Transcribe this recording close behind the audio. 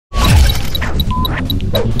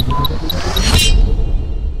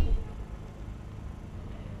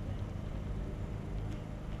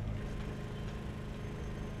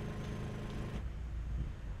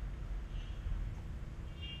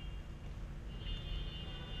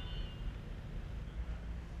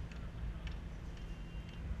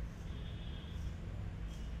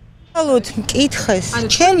მკითხეს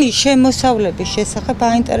ჩემი შემოსავლების შესახებ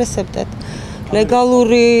აინტერესებდათ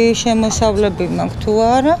ლეგალური შემოსავლები მაქვს თუ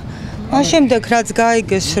არა მას შემდეგ რაც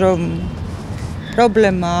გაიგეს რომ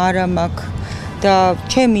პრობლემა არა მაქვს და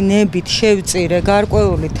ჩემი ნებით შევწირე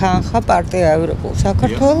გარკვეული თანხა პარტია ევროპულ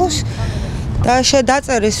საქართველოს და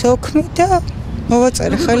დაწერეს ოქმი და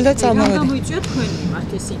მოვაწერე ხელი და წამოვედი. გამოიწვია თქვენი მიმართ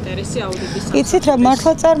ეს ინტერესი აუდიტის სამსახურში? იცით რა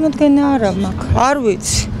მართლა წარმოდგენა არა მაქვს. არ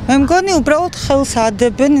ვიცი. მე მგონი უბრალოდ ხელს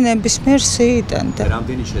ადებენ ნებისმიერ სიიდან და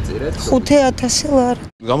რამდენი შეწირეთ? 5000 ლარი.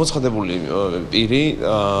 გამოცხადებული პირი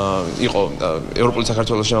იყო ევროპული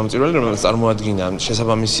საქართველოს შემწირველი, რომელიც წარმოადგენდა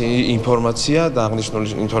შესაბამისი ინფორმაცია და აღნიშნული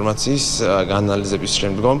ინფორმაციის გაანალიზების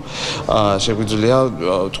შემდგომ შეგვიძლია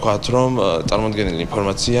ვთქვათ, რომ წარმოადგენელი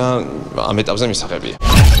ინფორმაცია ამ ეტაპზე მისაღებია.